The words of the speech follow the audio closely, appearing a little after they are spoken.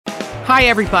Hi,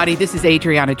 everybody. This is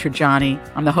Adriana Trajani.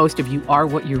 I'm the host of You Are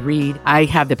What You Read. I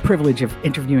have the privilege of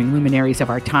interviewing luminaries of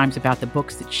our times about the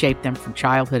books that shaped them from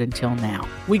childhood until now.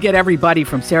 We get everybody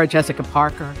from Sarah Jessica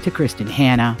Parker to Kristen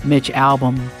Hanna, Mitch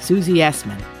Albom, Susie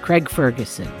Essman, Craig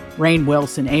Ferguson, Rainn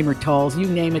Wilson, Amor Towles, you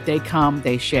name it, they come,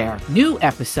 they share. New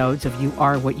episodes of You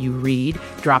Are What You Read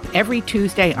drop every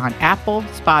Tuesday on Apple,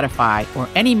 Spotify, or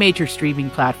any major streaming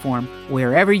platform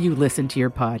wherever you listen to your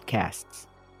podcasts.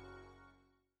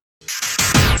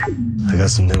 I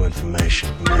got some new information.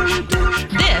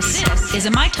 This is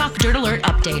a My Talk Dirt Alert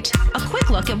update. A quick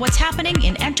look at what's happening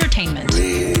in entertainment.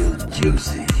 Real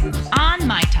juicy. On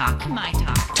My Talk.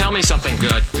 Tell me something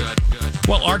good.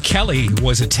 Well, R. Kelly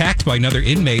was attacked by another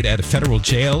inmate at a federal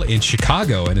jail in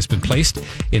Chicago and has been placed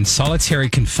in solitary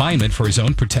confinement for his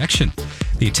own protection.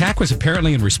 The attack was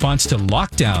apparently in response to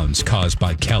lockdowns caused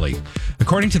by Kelly.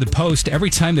 According to the Post, every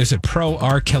time there's a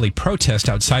pro-R. Kelly protest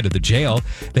outside of the jail,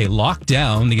 they lock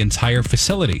down the entire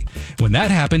facility. When that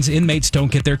happens, inmates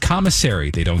don't get their commissary,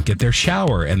 they don't get their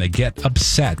shower, and they get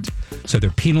upset. So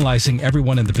they're penalizing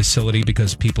everyone in the facility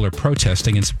because people are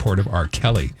protesting in support of R.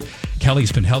 Kelly.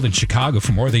 Kelly's been held in Chicago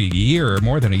for more than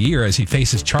a year as he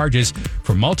faces charges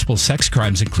for multiple sex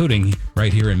crimes, including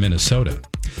right here in Minnesota.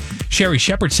 Sherri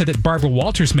Shepherd said that Barbara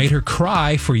Walters made her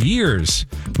cry for years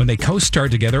when they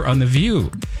co-starred together on The View.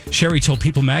 Sherri told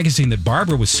People magazine that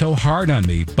Barbara was so hard on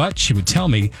me, but she would tell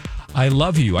me, "I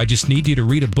love you. I just need you to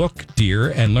read a book,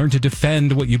 dear, and learn to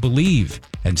defend what you believe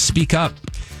and speak up."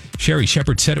 Sherri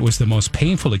Shepherd said it was the most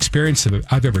painful experience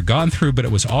I've ever gone through, but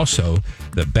it was also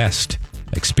the best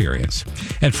experience.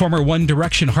 And former One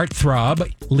Direction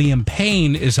heartthrob Liam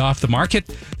Payne is off the market.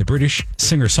 The British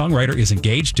singer-songwriter is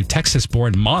engaged to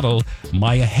Texas-born model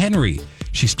Maya Henry.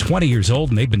 She's 20 years old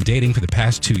and they've been dating for the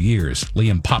past 2 years.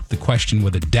 Liam popped the question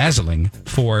with a dazzling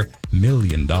 $4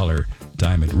 million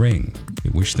diamond ring. We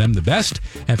wish them the best.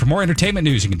 And for more entertainment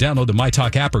news, you can download the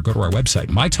MyTalk app or go to our website,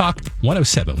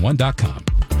 mytalk1071.com.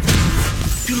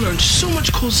 You learned so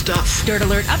much cool stuff. Dirt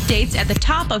Alert updates at the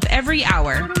top of every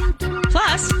hour.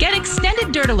 Plus, get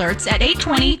extended Dirt Alerts at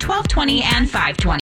 8:20, 12:20, and 5:20.